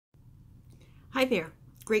Hi there.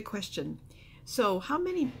 Great question. So, how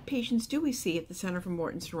many patients do we see at the Center for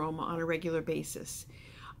Morton's Neuroma on a regular basis?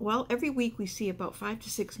 Well, every week we see about 5 to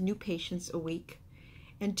 6 new patients a week,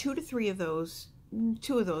 and 2 to 3 of those,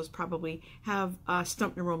 two of those probably, have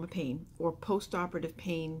stump neuroma pain or post-operative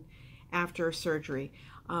pain after surgery.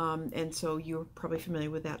 And so you're probably familiar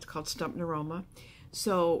with that. It's called stump neuroma.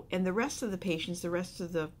 So, and the rest of the patients, the rest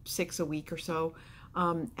of the 6 a week or so,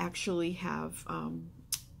 actually have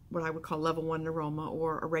what I would call level 1 neuroma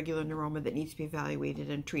or a regular neuroma that needs to be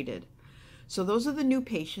evaluated and treated. So those are the new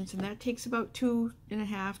patients, and that takes about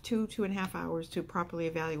 2.5 hours to properly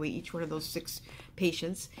evaluate each one of those 6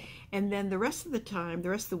 patients. And then the rest of the time, the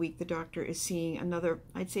rest of the week, the doctor is seeing another,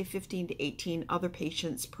 I'd say 15 to 18 other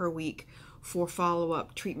patients per week for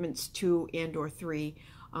follow-up treatments 2 and or 3,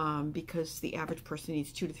 because the average person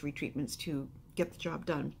needs 2 to 3 treatments to get the job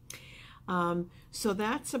done. So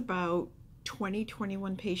that's about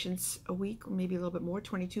 21 patients a week, or maybe a little bit more,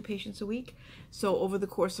 22 patients a week. So over the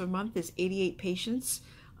course of a month is 88 patients.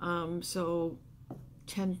 So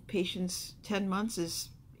 10 patients, 10 months is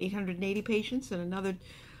 880 patients and another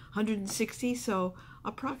 160. So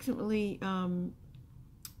approximately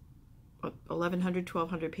 1,100,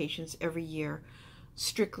 1,200 patients every year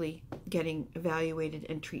strictly getting evaluated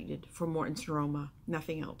and treated for Morton's neuroma,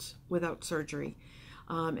 nothing else, without surgery.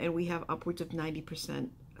 And we have upwards of 90%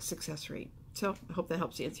 success rate. So I hope that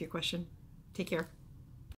helps you answer your question. Take care.